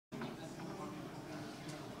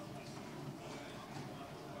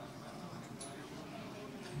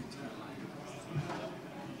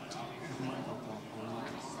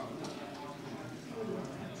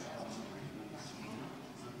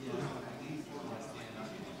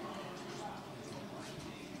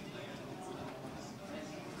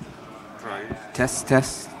Test,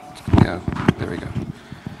 test. Yeah, there we go.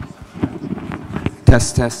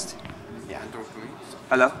 Test, test. Yeah.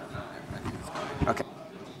 Hello? Okay.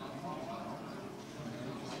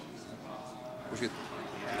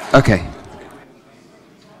 Okay.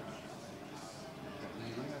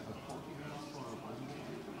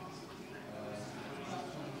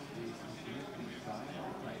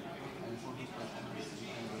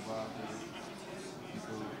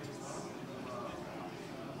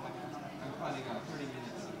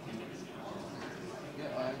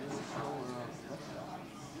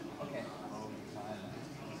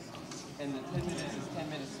 And the 10 minutes is 10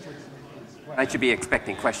 minutes. I should be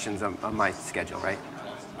expecting questions on my schedule, right?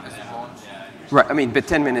 Right. I mean, but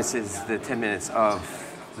 10 minutes is the 10 minutes of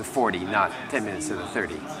the 40, not 10 minutes of the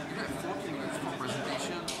 30.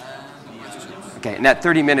 Okay, and at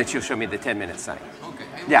 30 minutes, you'll show me the 10-minute sign. Okay.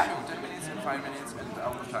 Yeah. 10 minutes and 5 minutes and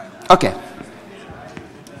out of time. Okay.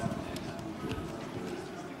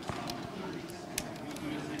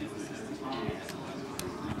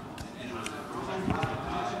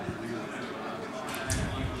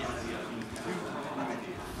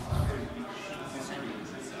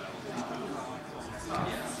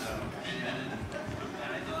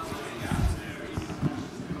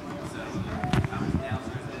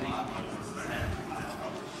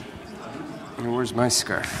 Where's my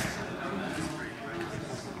scarf?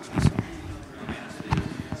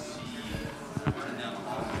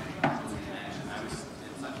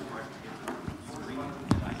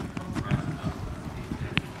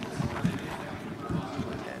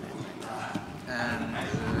 And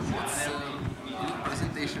what's the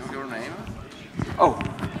presentation of your name? Oh,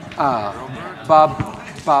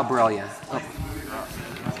 Bob Relyea. Oh.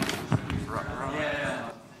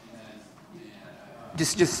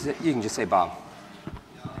 Just you can just say Bob.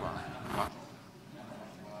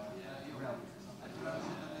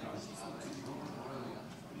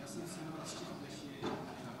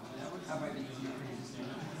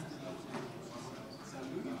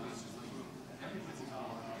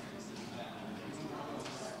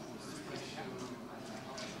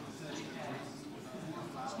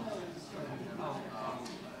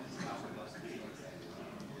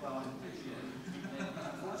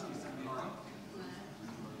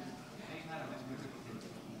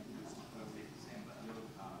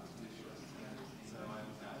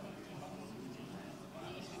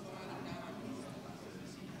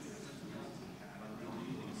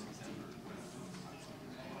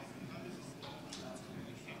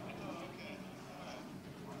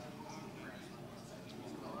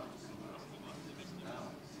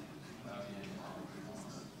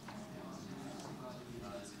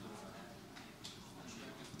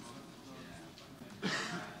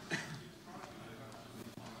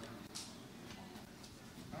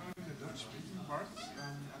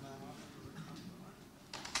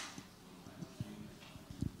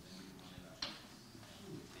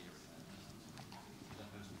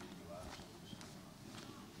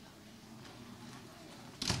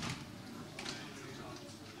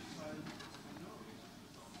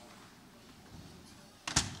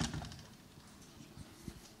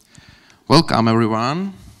 Welcome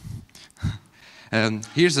everyone. And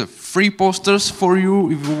here's a free posters for you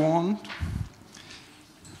if you want.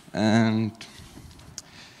 And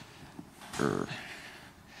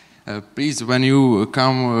please, when you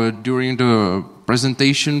come during the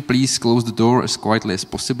presentation, please close the door as quietly as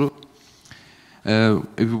possible.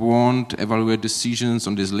 If you want, evaluate decisions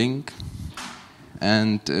on this link.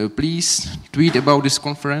 And please tweet about this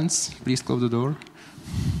conference. Please close the door.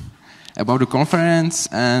 About the conference,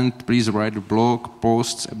 and please write a blog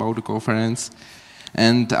posts about the conference.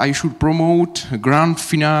 And I should promote a grand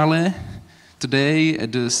finale today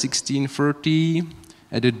at the 16:30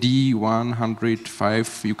 at the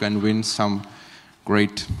D105. You can win some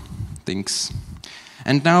great things.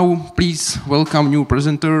 And now, please welcome new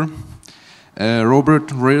presenter,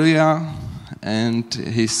 Robert Relyea, and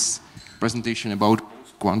his presentation about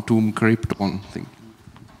quantum crypton thing.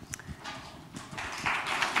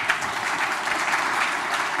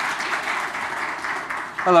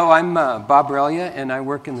 Hello, I'm Bob Relyea, and I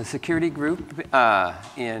work in the security group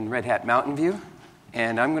in Red Hat Mountain View.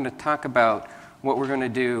 And I'm going to talk about what we're going to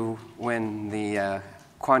do when the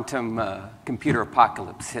quantum computer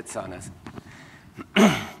apocalypse hits on us.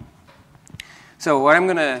 So what I'm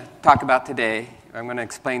going to talk about today, I'm going to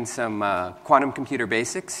explain some quantum computer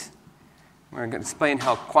basics. We're going to explain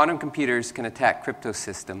how quantum computers can attack crypto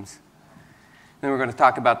systems. Then we're going to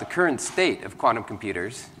talk about the current state of quantum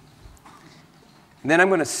computers. And then I'm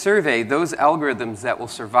going to survey those algorithms that will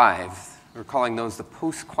survive. We're calling those the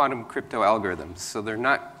post-quantum crypto algorithms. So they're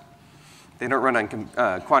not They don't run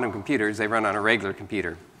on quantum computers. They run on a regular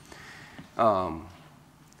computer.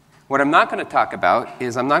 What I'm not going to talk about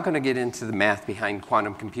is I'm not going to get into the math behind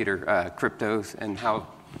quantum computer cryptos and how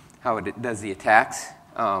it does the attacks.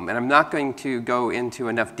 And I'm not going to go into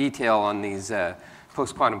enough detail on these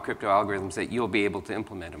post-quantum crypto algorithms that you'll be able to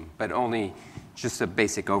implement them, but only just a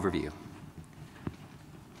basic overview.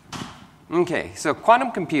 Okay, so quantum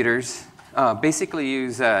computers basically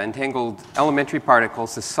use entangled elementary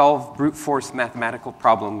particles to solve brute force mathematical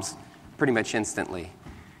problems pretty much instantly.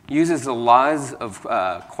 Uses the laws of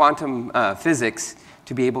quantum physics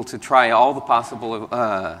to be able to try all the possible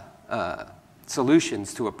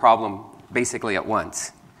solutions to a problem basically at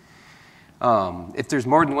once. If there's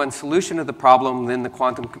more than one solution to the problem, then the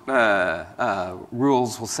quantum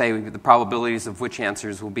rules will say the probabilities of which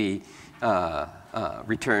answers will be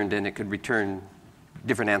returned, and it could return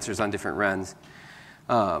different answers on different runs.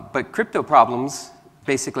 But crypto problems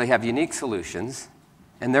basically have unique solutions,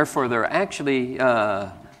 and therefore they're actually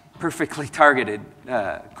perfectly targeted,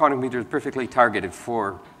 quantum computers perfectly targeted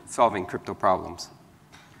for solving crypto problems.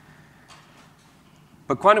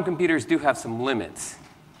 But quantum computers do have some limits.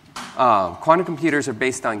 Quantum computers are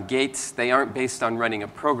based on gates. They aren't based on running a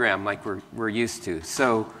program like we're used to.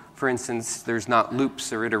 So, for instance, there's not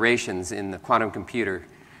loops or iterations in the quantum computer.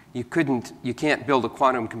 You can't build a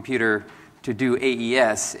quantum computer to do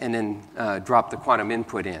AES and then drop the quantum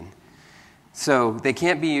input in. So they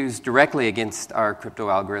can't be used directly against our crypto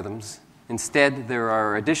algorithms. Instead, there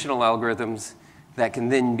are additional algorithms that can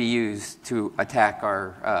then be used to attack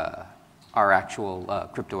our actual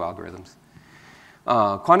crypto algorithms.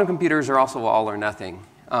 Quantum computers are also all or nothing.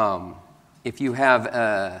 If you have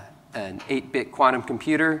an 8-bit quantum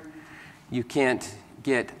computer, you can't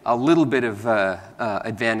get a little bit of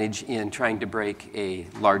advantage in trying to break a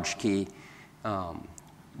large key.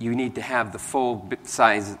 You need to have the full bit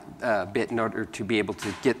size bit in order to be able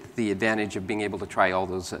to get the advantage of being able to try all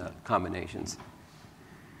those combinations.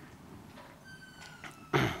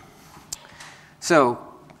 So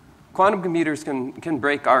quantum computers can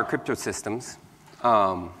break our crypto systems.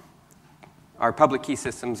 Our public key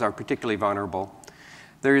systems are particularly vulnerable.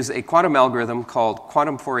 There's a quantum algorithm called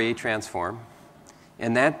quantum Fourier transform,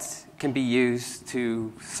 and that can be used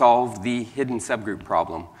to solve the hidden subgroup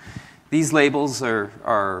problem. These labels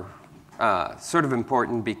are sort of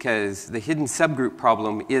important because the hidden subgroup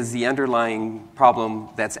problem is the underlying problem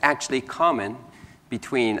that's actually common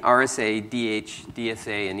between RSA, DH,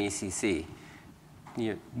 DSA, and ECC.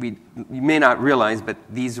 You may not realize, but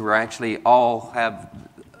these were actually all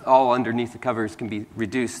underneath the covers can be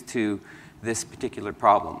reduced to this particular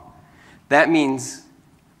problem. That means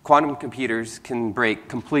quantum computers can break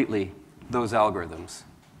completely those algorithms.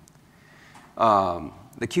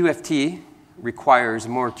 The QFT requires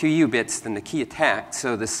more QU bits than the key attacked,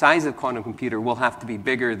 so the size of quantum computer will have to be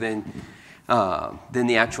bigger than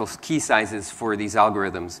the actual key sizes for these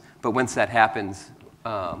algorithms. But once that happens,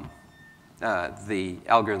 the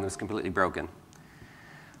algorithm is completely broken.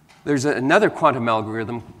 There's another quantum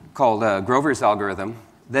algorithm called Grover's algorithm.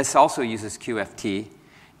 This also uses QFT,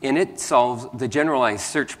 and it solves the generalized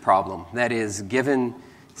search problem. That is, given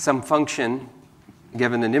some function,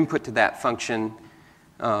 given an input to that function,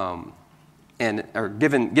 or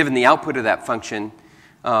given the output of that function,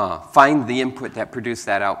 find the input that produced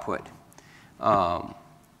that output.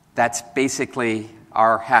 That's basically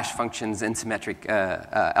our hash functions and symmetric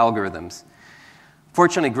algorithms.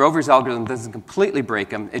 Fortunately, Grover's algorithm doesn't completely break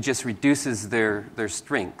them. It just reduces their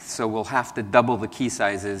strength. So we'll have to double the key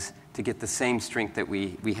sizes to get the same strength that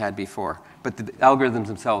we had before. But the algorithms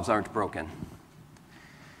themselves aren't broken.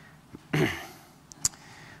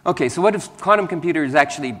 Okay, so what have quantum computers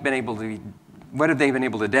actually been able to, what have they been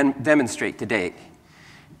able to demonstrate to date?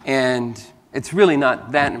 And it's really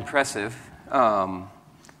not that impressive.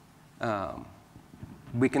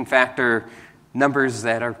 We can factor numbers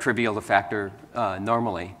that are trivial to factor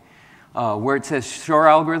normally. Where it says Shor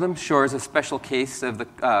algorithm, Shor is a special case of the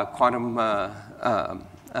quantum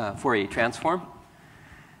Fourier transform.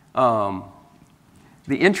 The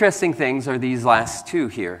interesting things are these last two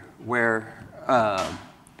here, where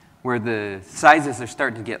the sizes are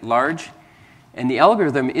starting to get large, and the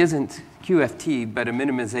algorithm isn't QFT, but a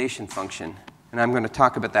minimization function. And I'm going to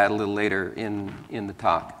talk about that a little later in the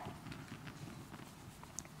talk.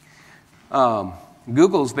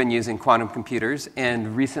 Google's been using quantum computers,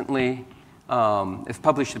 and recently has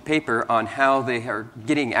published a paper on how they are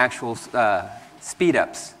getting actual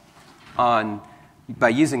speed-ups by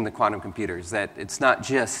using the quantum computers, that it's not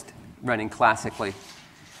just running classically.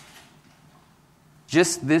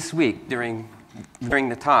 Just this week, during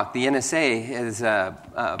the talk, the NSA has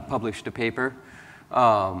published a paper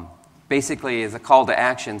basically is a call to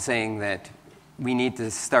action saying that we need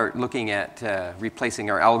to start looking at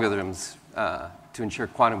replacing our algorithms to ensure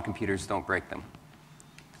quantum computers don't break them.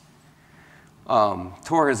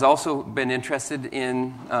 Tor has also been interested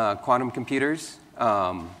in quantum computers,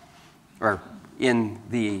 or in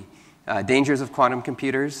the dangers of quantum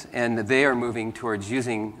computers, and they are moving towards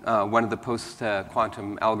using one of the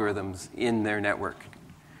post-quantum algorithms in their network.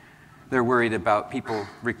 They're worried about people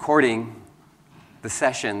recording the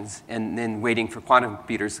sessions and then waiting for quantum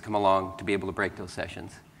computers to come along to be able to break those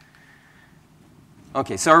sessions.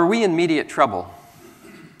 Okay, so are we in immediate trouble?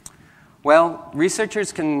 Well,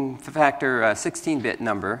 researchers can factor a 16-bit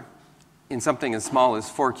number in something as small as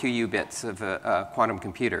 4 QU bits of a quantum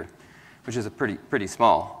computer, which is a pretty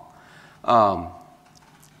small. On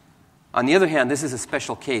the other hand, this is a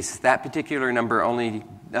special case. That particular number only,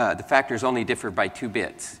 the factors only differ by 2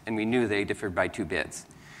 bits, and we knew they differed by 2 bits.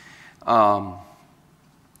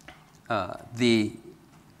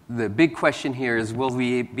 The big question here is, will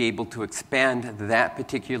we be able to expand that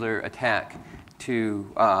particular attack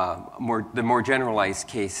to the more generalized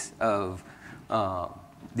case of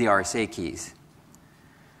the RSA keys?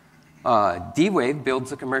 D-Wave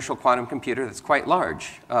builds a commercial quantum computer that's quite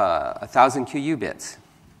large, 1,000 QU bits.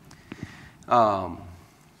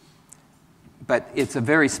 But it's a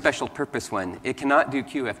very special purpose one. It cannot do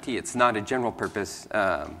QFT. It's not a general purpose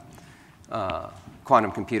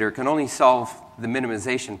quantum computer. It can only solve the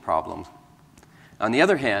minimization problem. On the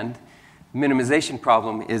other hand, minimization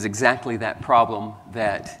problem is exactly that problem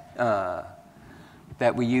that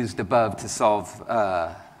we used above to solve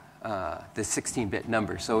the 16-bit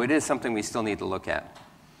number. So it is something we still need to look at.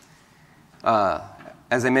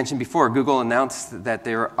 As I mentioned before, Google announced that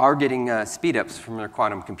they are getting speedups from their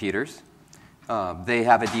quantum computers. They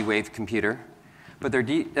have a D-Wave computer, but their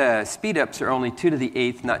speedups are only 2 to the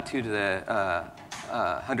 8th, not 2 to the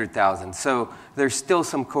 100,000. So there's still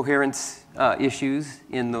some coherence issues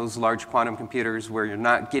in those large quantum computers where you're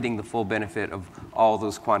not getting the full benefit of all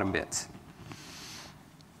those quantum bits.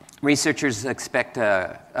 Researchers expect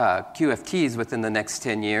QFTs within the next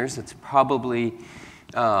 10 years. It's probably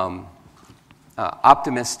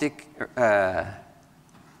optimistic.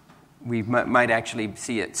 We might actually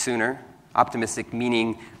see it sooner. Optimistic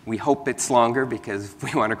meaning we hope it's longer because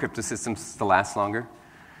we want our crypto systems to last longer.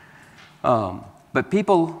 But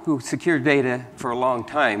people who secure data for a long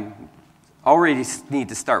time already need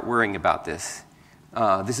to start worrying about this.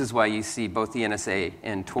 This is why you see both the NSA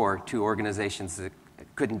and Tor, 2 organizations that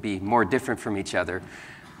couldn't be more different from each other,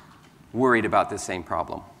 worried about the same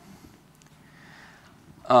problem.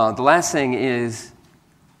 The last thing is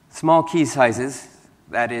small key sizes,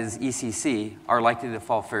 that is ECC, are likely to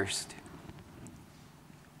fall first.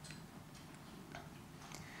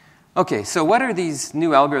 Okay, so what are these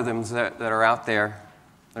new algorithms that are out there?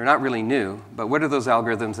 They're not really new, but what are those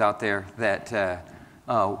algorithms out there that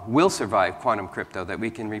will survive quantum crypto, that we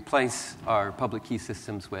can replace our public key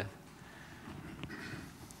systems with?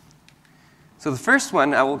 So the first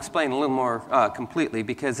one I will explain a little more completely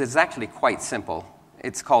because it's actually quite simple.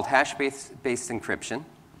 It's called hash-based encryption,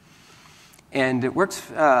 and it works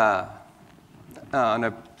on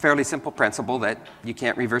a fairly simple principle that you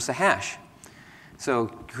can't reverse a hash. So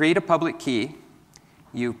create a public key.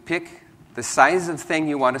 You pick the size of thing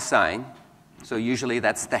you want to sign. So usually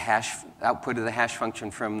that's the hash output of the hash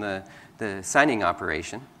function from the signing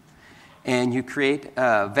operation. And you create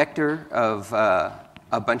a vector of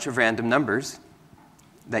a bunch of random numbers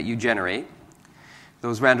that you generate.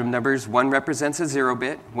 Those random numbers, one represents a 0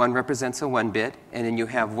 bit, one represents a 1 bit, and then you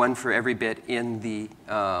have one for every bit in the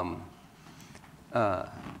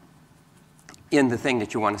thing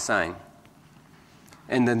that you want to sign.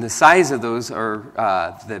 And then the size of those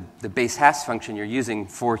are the base hash function you're using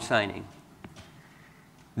for signing.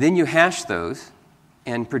 Then you hash those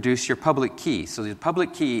and produce your public key. So the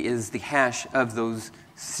public key is the hash of those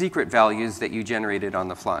secret values that you generated on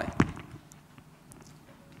the fly.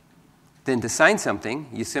 Then to sign something,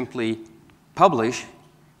 you simply publish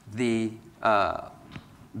the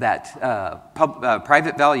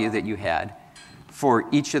private value that you had for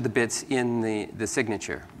each of the bits in the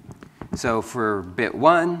signature. So for bit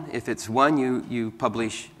 1, if it's 1, you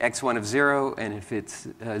publish x1 of 0, and if it's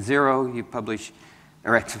 0, you publish,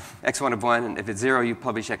 or x1 of 1, and if it's 0, you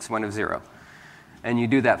publish x1 of 0. And you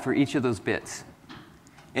do that for each of those bits.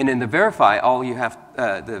 And in the verify,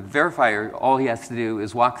 the verifier, all he has to do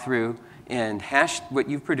is walk through and hash what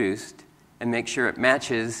you've produced and make sure it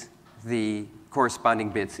matches the corresponding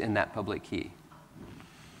bits in that public key.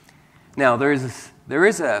 Now, there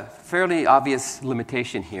is a fairly obvious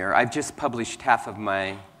limitation here. I've just published half of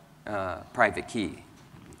my private key.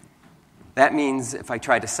 That means if I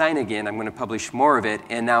try to sign again, I'm going to publish more of it,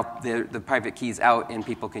 and now the private key is out and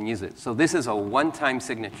people can use it. So this is a one-time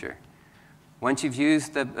signature. Once you've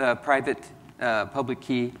used the private public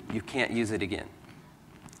key, you can't use it again.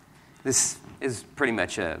 This is pretty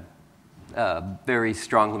much a very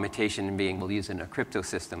strong limitation in being able to use it in crypto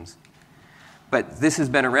systems. But this has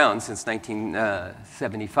been around since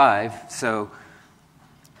 1975, so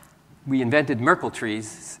we invented Merkle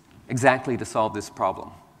trees exactly to solve this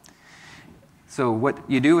problem. So what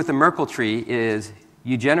you do with the Merkle tree is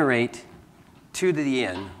you generate 2 to the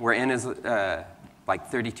n, where n is like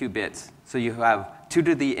 32 bits. So you have 2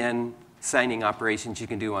 to the n signing operations you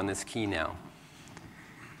can do on this key now.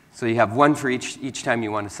 So you have 1 for each time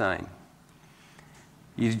you want to sign.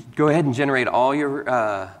 You go ahead and generate all your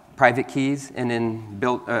private keys and then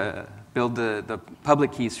build the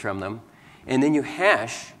public keys from them. And then you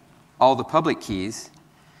hash all the public keys.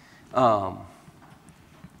 And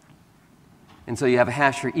so you have a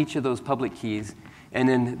hash for each of those public keys. And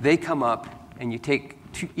then they come up, and you take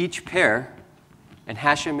each pair and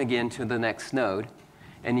hash them again to the next node.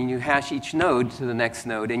 And then you hash each node to the next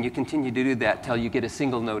node, and you continue to do that until you get a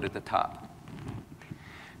single node at the top.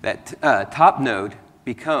 That top node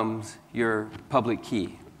becomes your public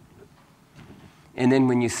key. And then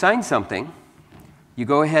when you sign something, you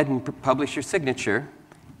go ahead and publish your signature,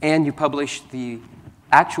 and you publish the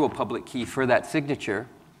actual public key for that signature,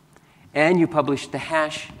 and you publish the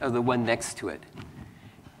hash of the one next to it,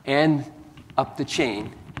 and up the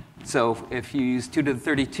chain. So if you use 2 to the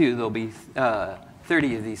 32, there'll be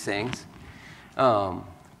 30 of these things,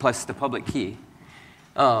 plus the public key.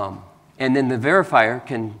 And then the verifier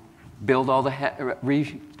can build all the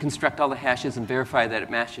reconstruct all the hashes and verify that it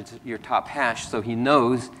matches your top hash, so he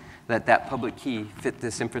knows that that public key fit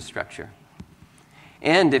this infrastructure.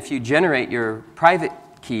 And if you generate your private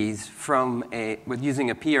keys with using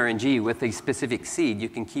a PRNG with a specific seed, you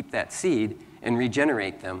can keep that seed and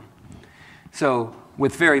regenerate them. So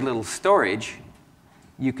with very little storage,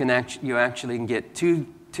 you actually can get 2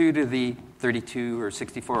 to the 32 or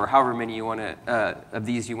 64 or however many you want to of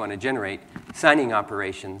these you want to generate signing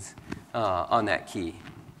operations on that key.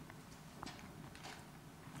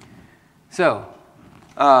 So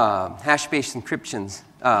hash-based encryptions.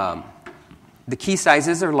 The key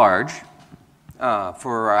sizes are large.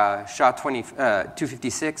 For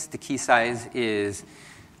SHA-256, the key size is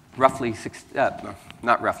roughly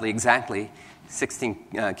exactly 16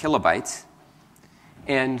 kilobytes,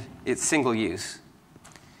 and it's single use.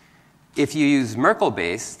 If you use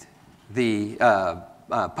Merkle-based, the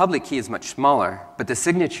public key is much smaller, but the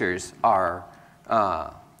signatures are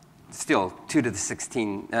still 2 to the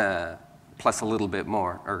 16 plus a little bit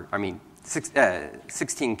more,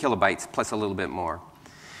 16 kilobytes plus a little bit more.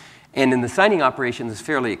 And then the signing operation is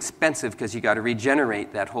fairly expensive because you got to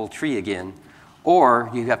regenerate that whole tree again, or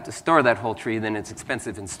you have to store that whole tree, then it's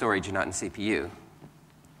expensive in storage and not in CPU.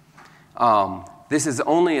 This is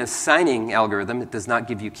only a signing algorithm. It does not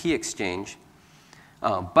give you key exchange,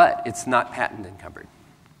 but it's not patent encumbered.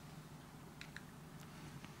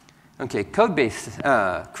 Okay, code-based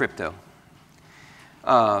crypto.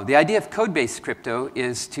 The idea of code-based crypto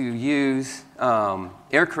is to use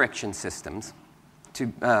error correction systems to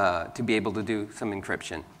be able to do some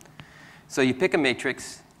encryption. So you pick a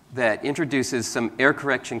matrix that introduces some error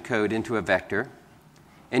correction code into a vector,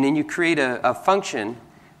 and then you create a function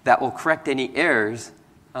that will correct any errors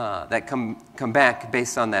that come back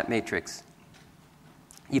based on that matrix.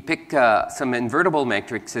 You pick some invertible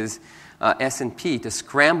matrices, S and P, to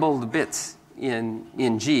scramble the bits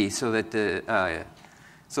in G so that the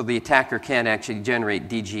attacker can't actually generate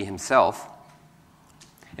DG himself.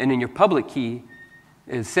 And then your public key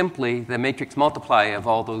is simply the matrix multiply of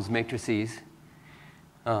all those matrices.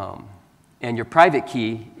 And your private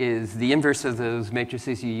key is the inverse of those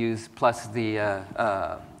matrices you use plus the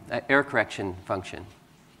error correction function.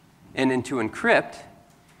 And then to encrypt,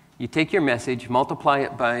 you take your message, multiply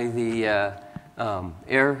it by the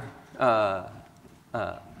error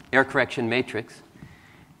correction matrix,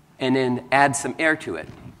 and then add some error to it.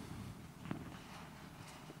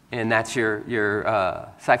 And that's your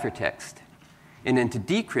ciphertext. And then to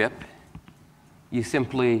decrypt, you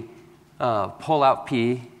simply pull out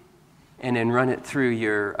P and then run it through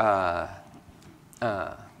your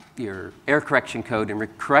error correction code and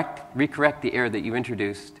recorrect the error that you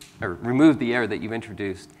introduced, or remove the error that you've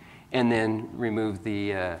introduced, and then remove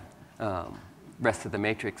the rest of the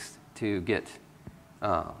matrix to get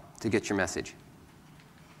your message.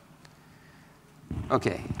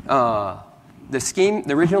 Okay. The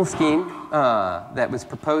original scheme that was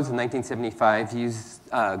proposed in 1975 used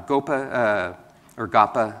GOPA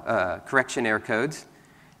correction error codes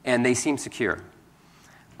and they seem secure.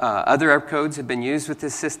 Other codes have been used with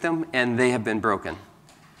this system, and they have been broken.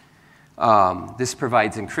 This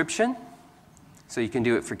provides encryption, so you can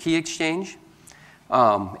do it for key exchange.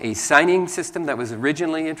 A signing system that was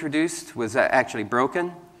originally introduced was actually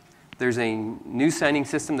broken. There's a new signing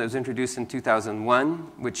system that was introduced in 2001,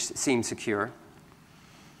 which seems secure.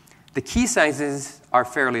 The key sizes are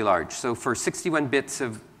fairly large. So for 61 bits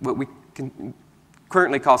of what we can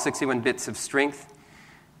currently call 61 bits of strength,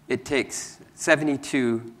 it takes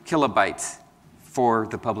 72 kilobytes for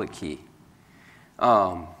the public key.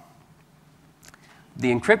 The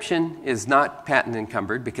encryption is not patent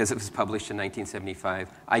encumbered because it was published in 1975.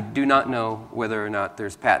 I do not know whether or not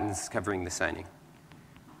there's patents covering the signing.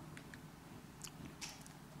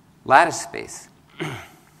 Lattice space.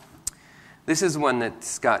 This is one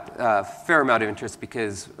that's got a fair amount of interest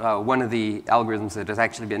because one of the algorithms that has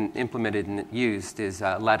actually been implemented and used is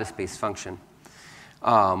lattice-based function.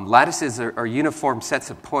 Lattices are uniform sets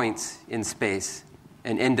of points in space,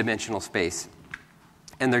 in n-dimensional space,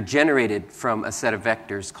 and they're generated from a set of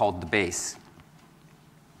vectors called the base.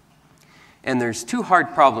 And there's two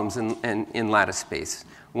hard problems in lattice space.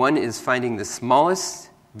 One is finding the smallest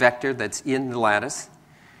vector that's in the lattice,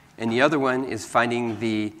 and the other one is finding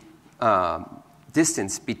the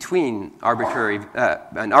distance between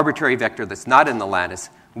an arbitrary vector that's not in the lattice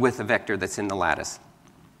with a vector that's in the lattice.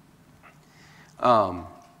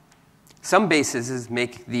 Some bases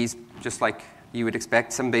make these just like you would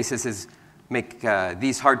expect. Some bases make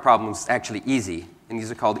these hard problems actually easy, and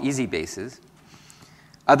these are called easy bases.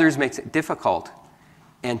 Others makes it difficult,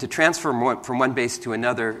 and to transfer from one base to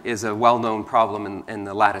another is a well-known problem in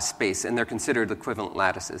the lattice space, and they're considered equivalent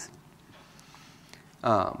lattices.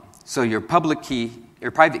 So your private key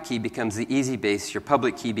becomes the easy base, your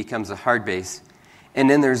public key becomes a hard base, and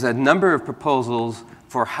then there's a number of proposals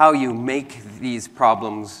for how you make these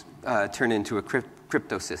problems turn into a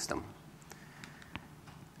crypto system.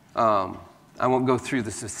 I won't go through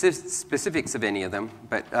the specifics of any of them,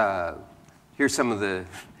 but here's some of the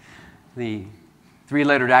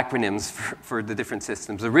three-lettered acronyms for the different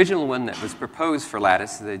systems. The original one that was proposed for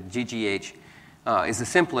lattice, the GGH, is the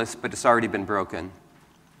simplest, but it's already been broken.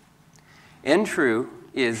 N-true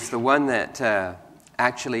is the one that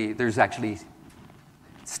there's actually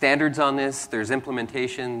standards on this. There's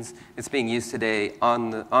implementations. It's being used today on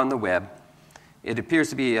the web. It appears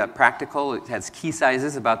to be practical. It has key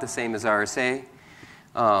sizes about the same as RSA,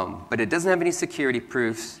 but it doesn't have any security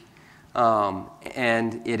proofs,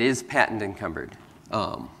 and it is patent encumbered.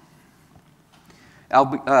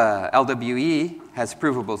 LWE has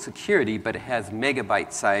provable security, but it has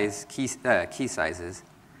megabyte size key sizes.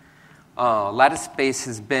 Lattice space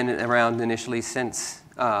has been around initially since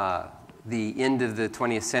the end of the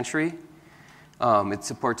 20th century. It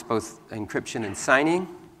supports both encryption and signing.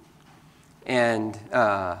 And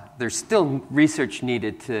there's still research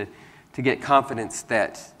needed to get confidence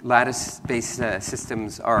that lattice-based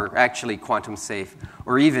systems are actually quantum safe,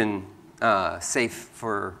 or even safe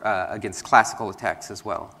for against classical attacks as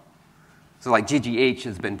well. So like GGH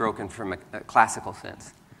has been broken from a classical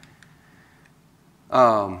sense.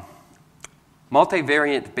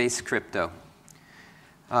 Multivariate-based crypto.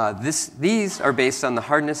 These are based on the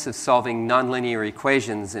hardness of solving nonlinear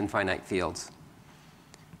equations in finite fields.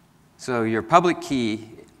 So your public key,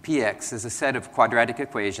 PX, is a set of quadratic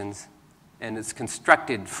equations, and it's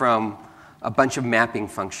constructed from a bunch of mapping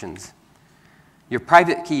functions. Your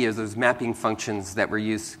private key is those mapping functions that were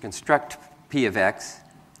used to construct P of X.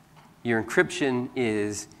 Your encryption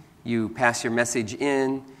is you pass your message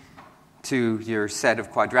in to your set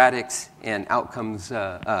of quadratics, and out comes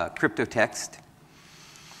cryptotext.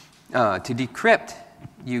 To decrypt,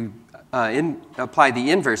 you apply the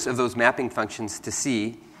inverse of those mapping functions to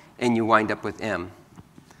C, and you wind up with M.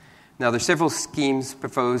 Now, there's several schemes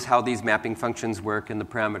proposed how these mapping functions work and the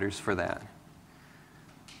parameters for that.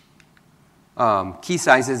 Key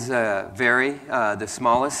sizes vary. The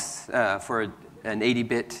smallest for an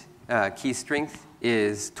 80-bit key strength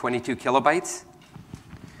is 22 kilobytes.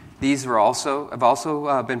 These have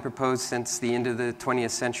also been proposed since the end of the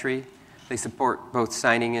 20th century. They support both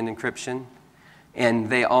signing and encryption, and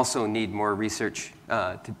they also need more research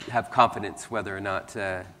to have confidence whether or not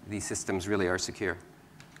these systems really are secure.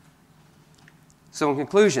 So in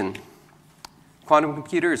conclusion, quantum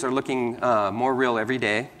computers are looking more real every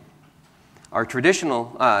day. Our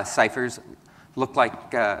traditional ciphers look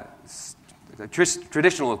like,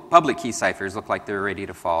 traditional public key ciphers look like they're ready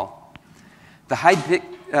to fall. The high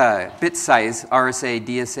bit size RSA,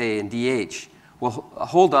 DSA, and DH will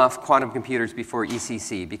hold off quantum computers before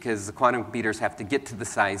ECC because the quantum computers have to get to the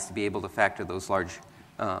size to be able to factor those large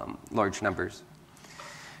numbers.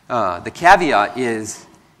 The caveat is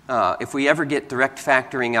if we ever get direct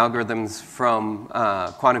factoring algorithms from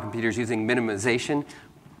quantum computers using minimization,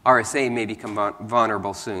 RSA may become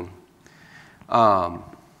vulnerable soon.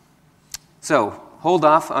 So hold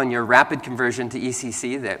off on your rapid conversion to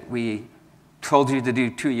ECC that we told you to do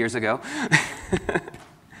 2 years ago.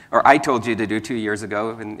 Or I told you to do 2 years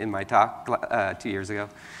ago in my talk 2 years ago.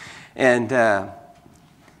 And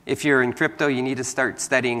if you're in crypto, you need to start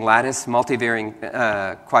studying lattice, multivariate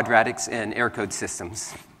quadratics, and error code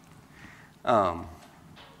systems.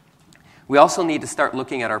 We also need to start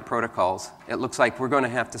looking at our protocols. It looks like we're going to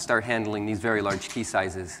have to start handling these very large key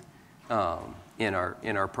sizes in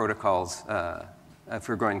our protocols if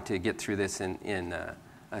we're going to get through this in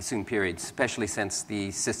a soon period, especially since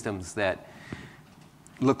the systems that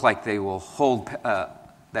look like they will hold,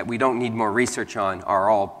 that we don't need more research on, are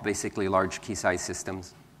all basically large key size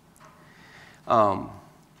systems. And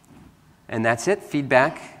that's it.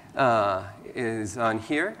 Feedback is on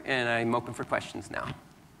here, and I'm open for questions now.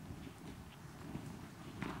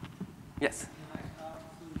 Yes?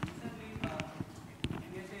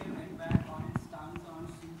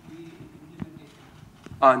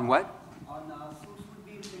 On what? On SUIT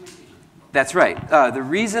implementation. That's right. The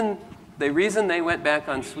reason they went back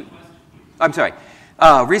on SUIT... I'm sorry.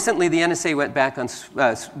 Recently, the NSA went back on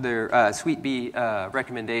their SUIT B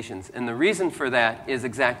recommendations, and the reason for that is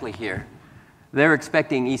exactly here. They're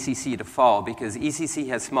expecting ECC to fall because ECC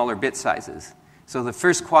has smaller bit sizes. So the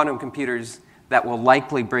first quantum computers that will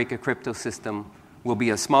likely break a crypto system will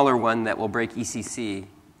be a smaller one that will break ECC,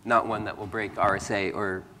 not one that will break RSA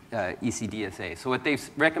or ECDSA. So what they've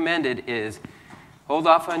recommended is hold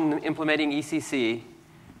off on implementing ECC,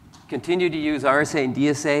 continue to use RSA and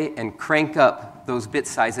DSA, and crank up those bit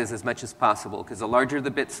sizes as much as possible, because the larger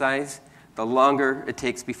the bit size, the longer it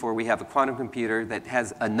takes before we have a quantum computer that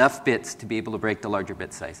has enough bits to be able to break the larger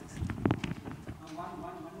bit sizes. One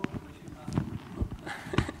more question.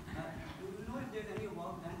 Do you know if there's any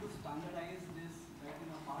work done to standardize this,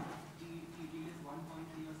 part of TTS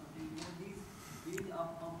 1.3 or something? These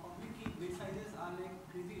public key bit sizes are like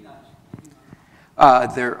crazy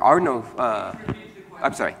large. There are no...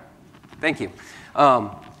 I'm sorry. Thank you.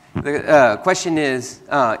 The question is,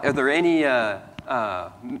 are there any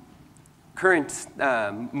current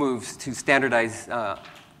moves to standardize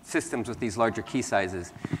systems with these larger key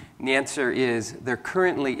sizes? And the answer is there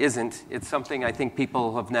currently isn't. It's something I think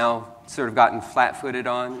people have now sort of gotten flat-footed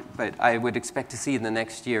on, but I would expect to see in the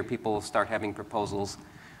next year people will start having proposals.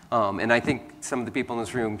 And I think some of the people in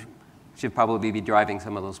this room should probably be driving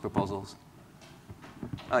some of those proposals.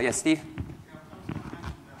 Yes, Steve?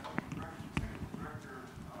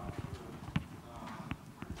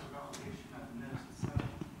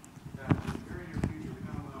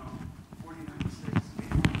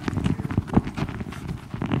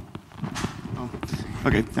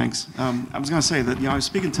 Okay, thanks. I was going to say that I was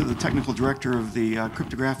speaking to the technical director of the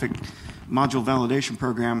cryptographic module validation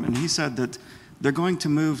program, and he said that they're going to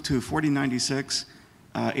move to 4096,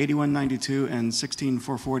 8192, and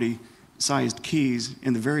 16440 sized keys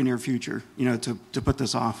in the very near future, to put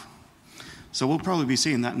this off. So we'll probably be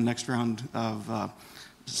seeing that in the next round of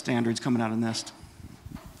standards coming out of NIST.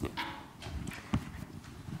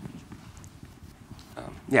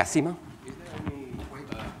 Yeah, Simo?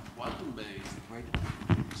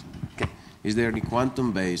 Is there any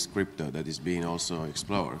quantum-based crypto that is being also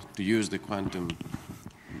explored to use the quantum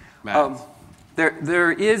math?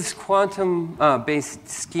 There is quantum-based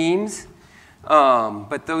schemes,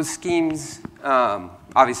 but those schemes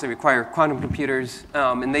obviously require quantum computers,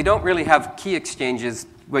 and they don't really have key exchanges.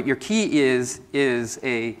 What your key is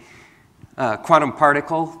a quantum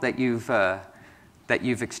particle that you've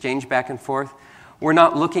exchanged back and forth. We're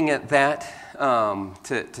not looking at that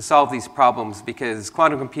to solve these problems because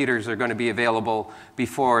quantum computers are going to be available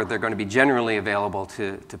before they're going to be generally available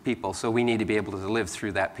to people. So we need to be able to live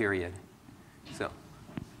through that period. So,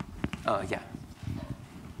 yeah.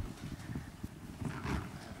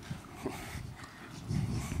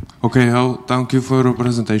 Okay, thank you for your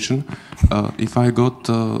presentation. If I got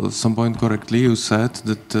some point correctly, you said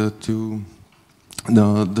that the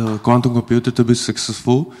quantum computer to be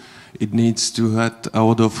successful, it needs to have a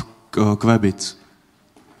lot of qubits.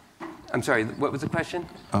 I'm sorry, what was the question?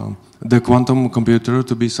 The quantum computer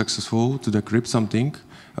to be successful to decrypt something,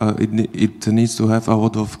 it needs to have a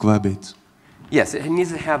lot of qubits. Yes, it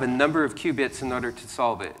needs to have a number of qubits in order to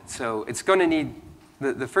solve it. So it's going to need,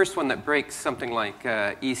 the first one that breaks something like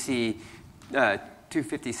EC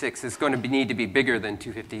 256 is going to need to be bigger than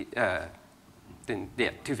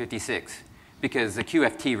 256 because the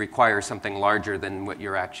QFT requires something larger than what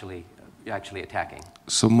you're actually actually attacking.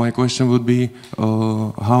 So my question would be,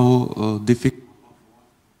 how difficult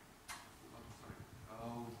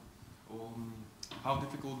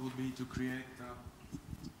would be to create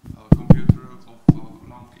a computer of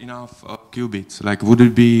long enough qubits? Like, would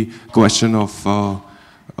it be a question of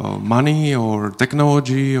money or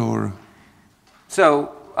technology or?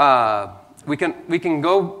 So we can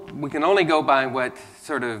only go by what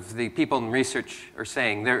sort of the people in research are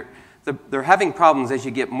saying. They're having problems as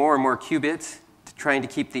you get more and more qubits, trying to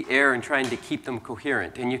keep the error and trying to keep them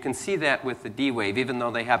coherent. And you can see that with the D-Wave, even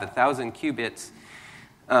though they have 1,000 qubits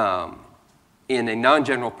in a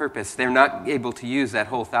non-general purpose, they're not able to use that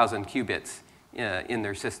whole 1,000 qubits in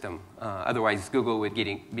their system. Otherwise, Google would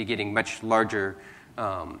be getting much larger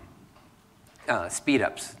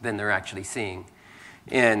speed-ups than they're actually seeing.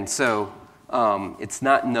 And so it's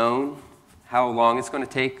not known how long it's going to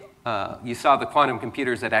take. You saw the quantum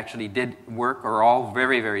computers that actually did work are all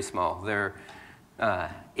very, very small. They're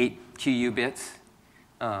 8 QU bits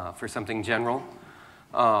for something general.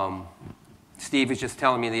 Steve was just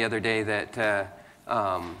telling me the other day that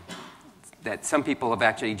that some people have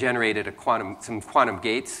actually generated some quantum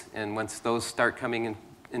gates, and once those start coming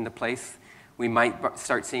into place, we might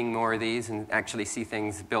start seeing more of these and actually see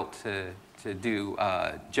things built to do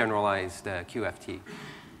generalized QFT.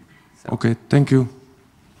 So. Okay, thank you.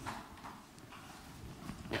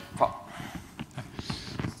 Yeah, Paul.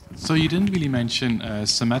 So you didn't really mention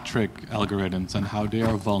symmetric algorithms and how they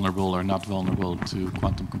are vulnerable or not vulnerable to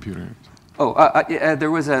quantum computers. Oh, there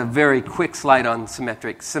was a very quick slide on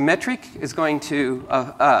symmetric. Symmetric is going to,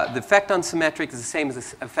 the effect on symmetric is the same as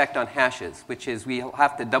the effect on hashes, which is we'll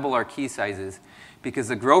have to double our key sizes because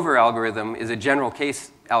the Grover algorithm is a general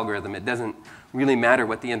case algorithm. It doesn't really matter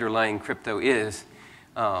what the underlying crypto is.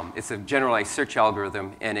 It's a generalized search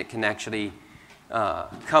algorithm, and it can actually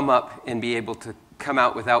come up and be able to come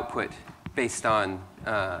out with output based on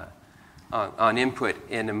input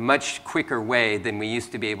in a much quicker way than we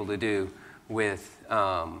used to be able to do with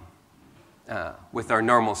our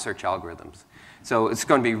normal search algorithms. So it's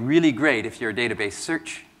going to be really great if you're a database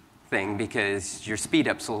search thing because your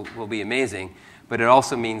speed-ups will be amazing, but it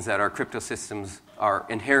also means that our crypto systems are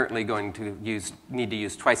inherently going to need to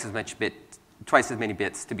use twice as many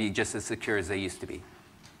bits to be just as secure as they used to be.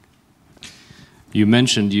 You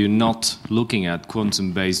mentioned you're not looking at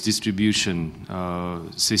quantum-based distribution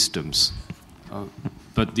systems,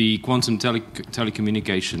 but the quantum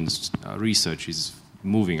telecommunications research is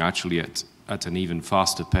moving actually at an even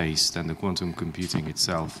faster pace than the quantum computing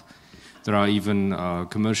itself. There are even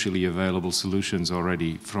commercially available solutions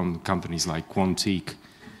already from companies like Quantique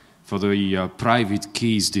for the private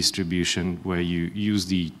keys distribution, where you use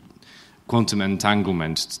the quantum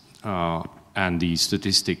entanglement and the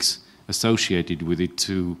statistics associated with it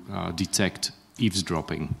to detect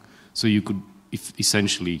eavesdropping. So you could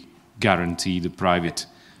essentially guarantee the private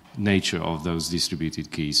nature of those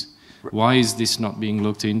distributed keys. Why is this not being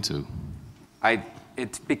looked into?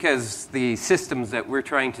 It's because the systems that we're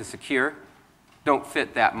trying to secure don't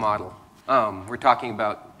fit that model. We're talking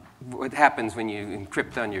about what happens when you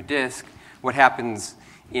encrypt on your disk, what happens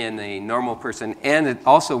in a normal person, and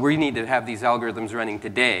also we need to have these algorithms running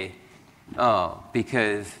today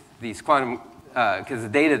because these because the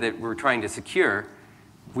data that we're trying to secure,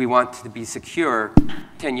 we want to be secure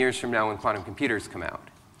 10 years from now when quantum computers come out.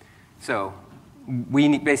 So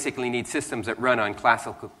we basically need systems that run on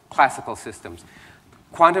classical systems.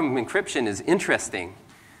 Quantum encryption is interesting,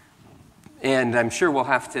 and I'm sure we'll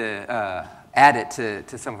have to add it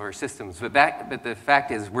to some of our systems. But the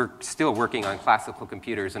fact is we're still working on classical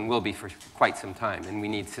computers and will be for quite some time, and we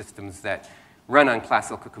need systems that run on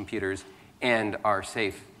classical computers and are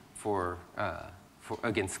safe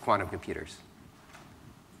against quantum computers.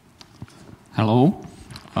 Hello.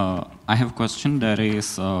 I have a question. There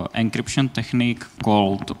is an encryption technique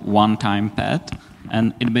called one-time pad,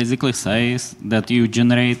 and it basically says that you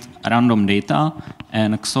generate random data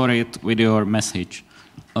and XOR it with your message.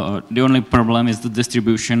 The only problem is the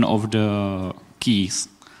distribution of the keys.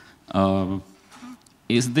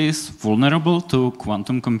 Is this vulnerable to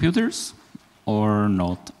quantum computers or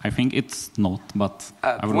not? I think it's not, but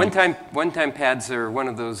one-time pads are one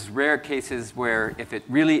of those rare cases where if it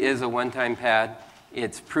really is a one-time pad,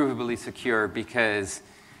 it's provably secure because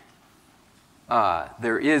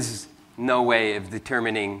there is no way of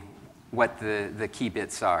determining what the key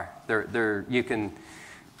bits are.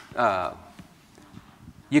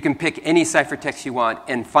 You can pick any ciphertext you want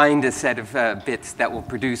and find a set of bits that will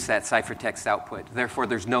produce that ciphertext output. Therefore,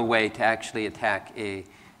 there's no way to actually attack a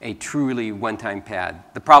truly one-time pad.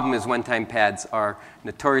 The problem is one-time pads are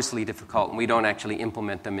notoriously difficult, and we don't actually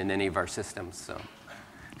implement them in any of our systems. So.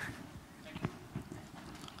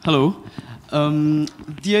 Hello.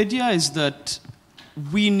 The idea is that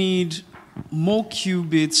we need more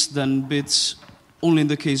qubits than bits only in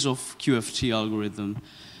the case of QFT algorithm.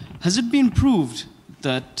 Has it been proved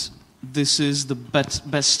that this is the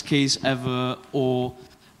best case ever, or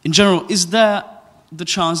in general, is there the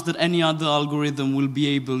chance that any other algorithm will be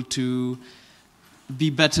able to be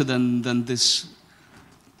better than this?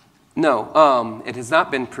 No, it has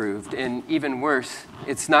not been proved, and even worse,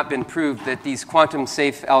 it's not been proved that these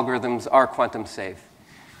quantum-safe algorithms are quantum-safe.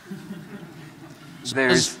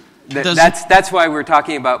 That's why we're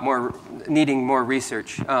talking about needing more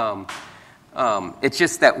research. It's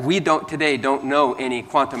just that we today don't know any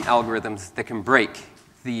quantum algorithms that can break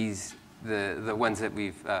the ones that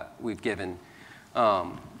we've given.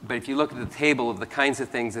 But if you look at the table of the kinds of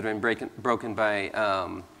things that have been broken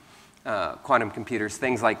by quantum computers,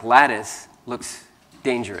 things like lattice looks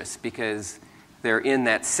dangerous because they're in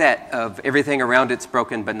that set of everything around it's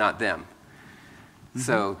broken but not them. Mm-hmm.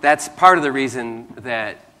 So that's part of the reason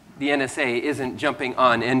that the NSA isn't jumping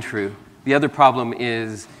on NTRU. The other problem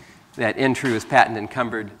is that NTRU is patent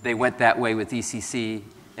encumbered. They went that way with ECC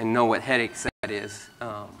and know what headaches that is.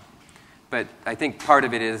 But I think part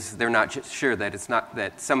of it is they're not sure that it's not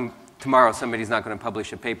that tomorrow somebody's not going to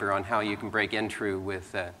publish a paper on how you can break NTRU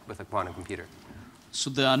with a quantum computer. So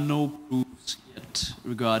there are no proofs yet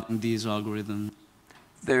regarding these algorithms?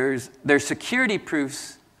 There's security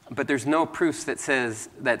proofs, but there's no proofs that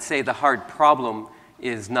say the hard problem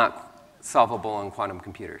is not solvable on quantum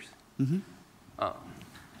computers. Mm-hmm.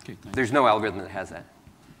 Okay, there's no algorithm that has that.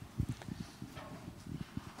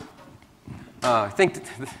 I think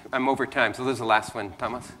I'm over time, so this is the last one.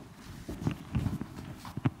 Thomas?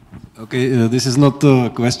 Okay, this is not a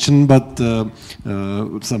question, but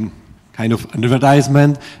some kind of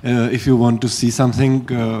advertisement. If you want to see something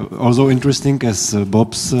also interesting as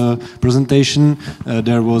Bob's presentation,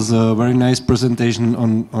 there was a very nice presentation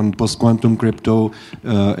on post-quantum crypto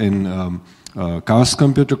in Chaos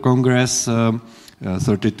Computer Congress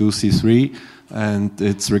 32C3. And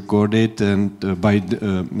it's recorded, and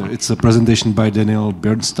it's a presentation by Daniel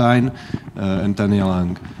Bernstein and Tanya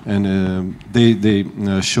Lang, and they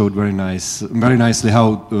showed very nicely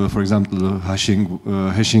how, for example, hash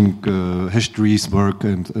trees work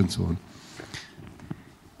and so on.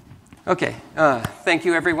 Okay, thank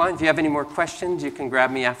you, everyone. If you have any more questions, you can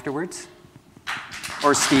grab me afterwards,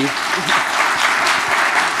 or Steve.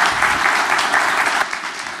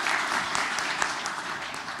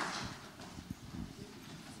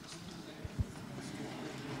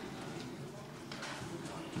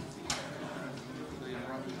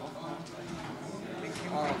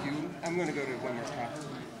 I'm going to go to one more talk.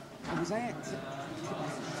 Was I at 12:10?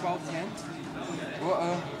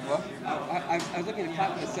 Well, what? I was looking at the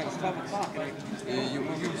clock and it said it was 12 o'clock. And you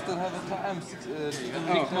still have a time? 6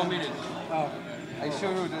 more minutes. I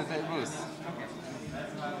show you the rules.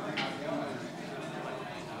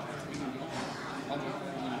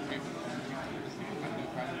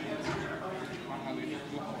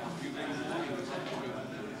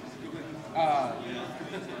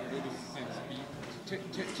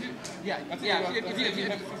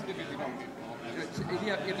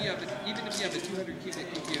 Even if you have a 200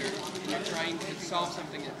 qubit computer and you're trying to solve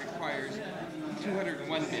something that requires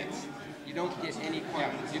 201 bits, you don't get any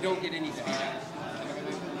quantum. You don't get any speed up.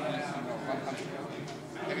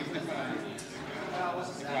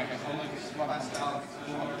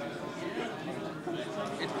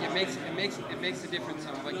 It makes a difference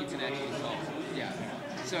on what you can actually solve. Yeah.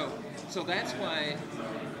 So that's why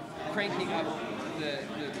cranking up the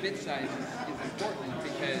bit size is important,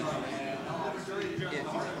 because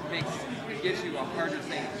it gives you a harder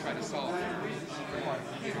thing to try to solve.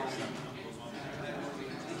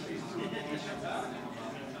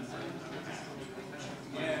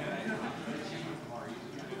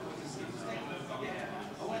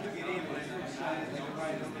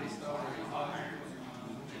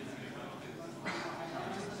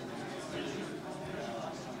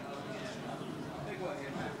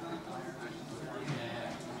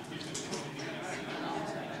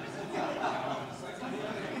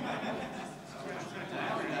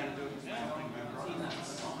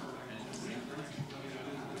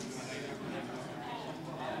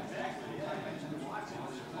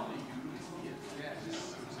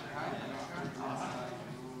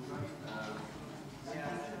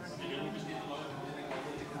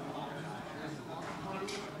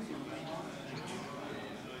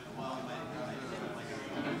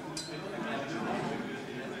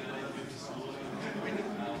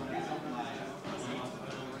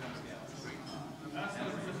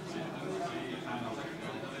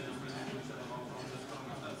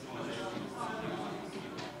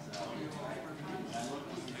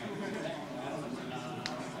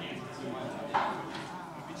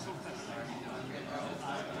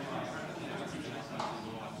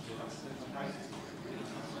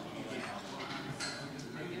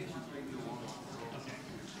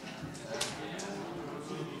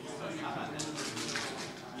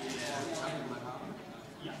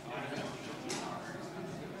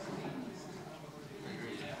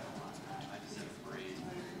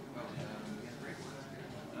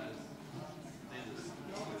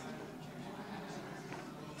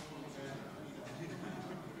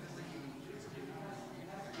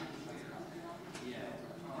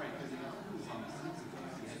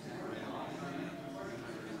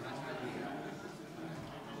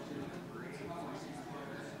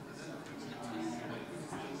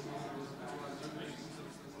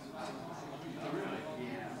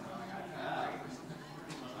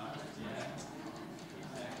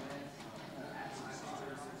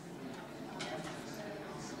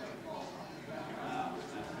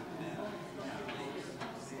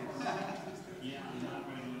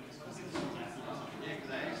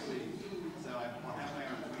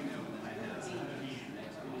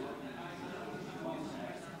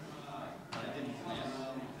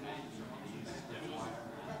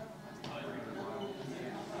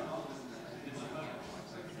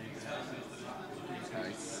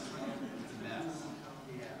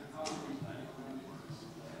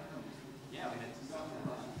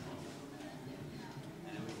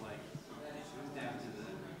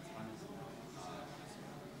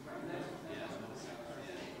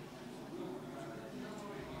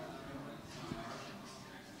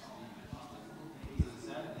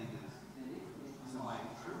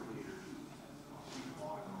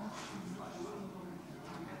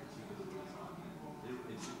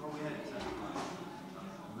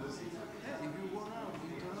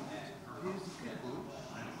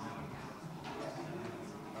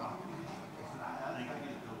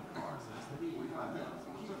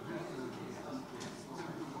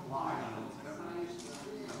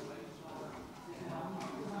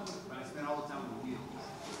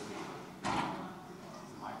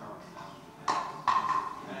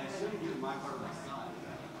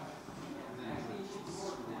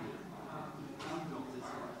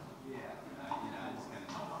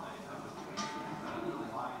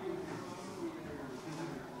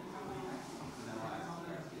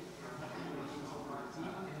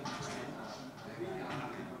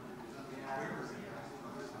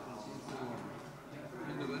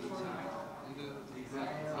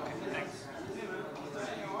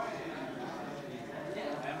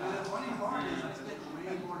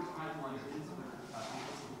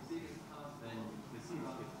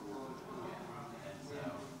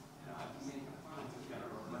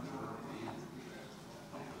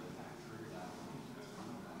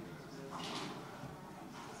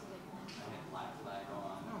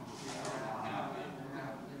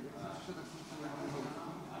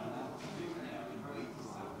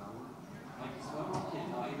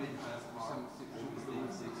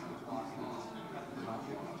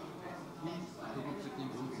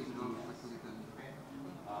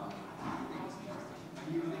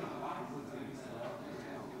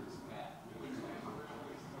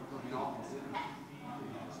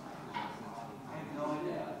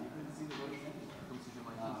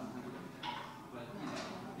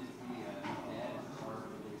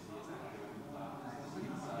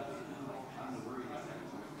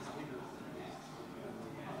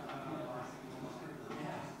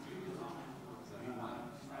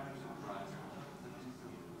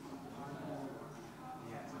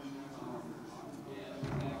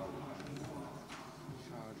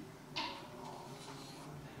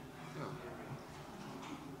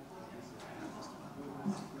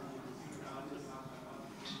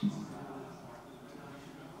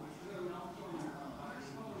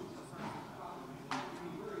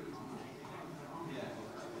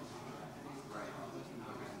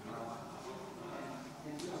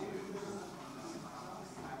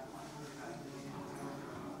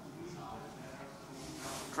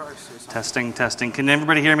 Testing, testing. Can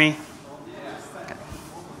everybody hear me?